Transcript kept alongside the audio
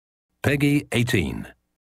Peggy 18.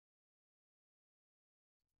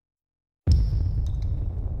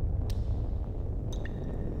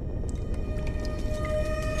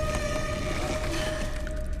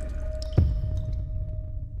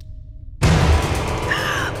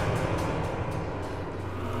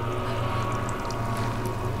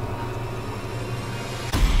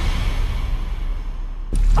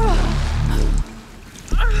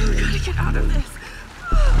 Get out of this.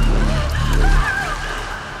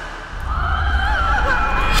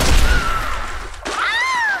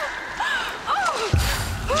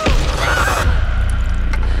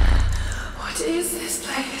 What is this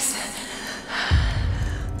place?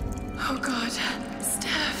 Oh God,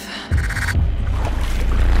 Steph.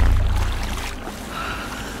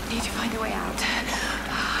 Need to find a way out.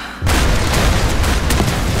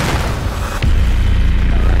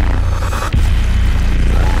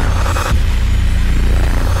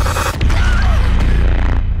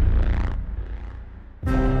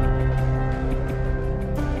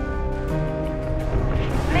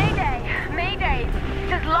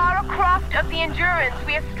 Of the Endurance.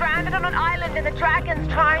 We are stranded on an island in the Dragon's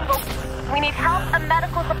Triangle. We need help and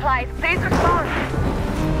medical supplies. Please respond.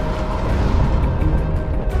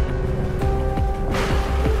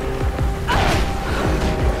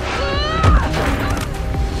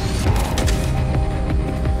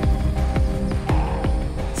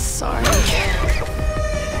 Sorry.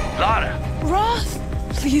 Lara! Roth!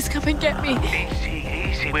 Please come and get me. Easy,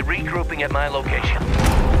 easy. We're regrouping at my location.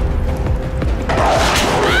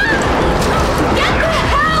 Get the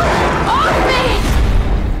hell off me!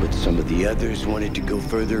 But some of the others wanted to go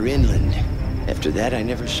further inland. After that, I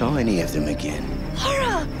never saw any of them again.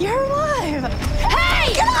 Laura, you're alive!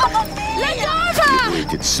 Hey! Get off of me! Let go of her! You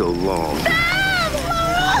waited so long. Sam!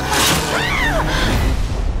 Laura!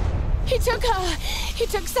 He took her. He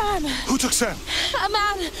took Sam. Who took Sam? A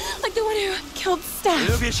man, like the one who killed Steph.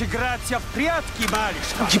 Lubisz grać w прятки,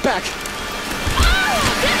 малышка. Get back!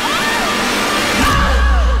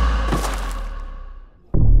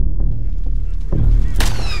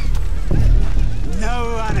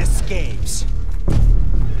 No one escapes.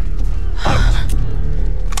 Out!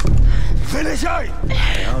 Вылезай!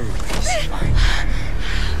 I always find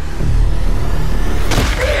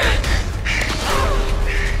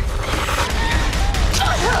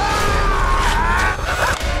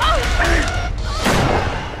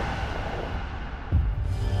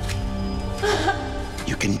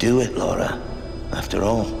You can do it, Laura. After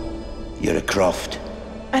all, you're a Croft.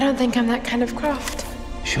 I don't think I'm that kind of Croft.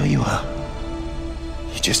 Sure you are.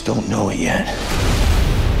 You just don't know it yet.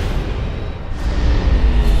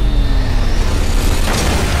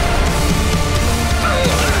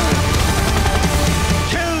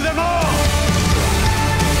 Kill them all!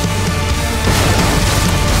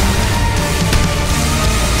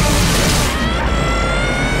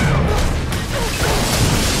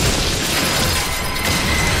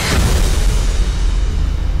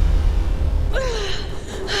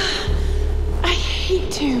 I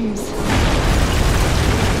hate tombs.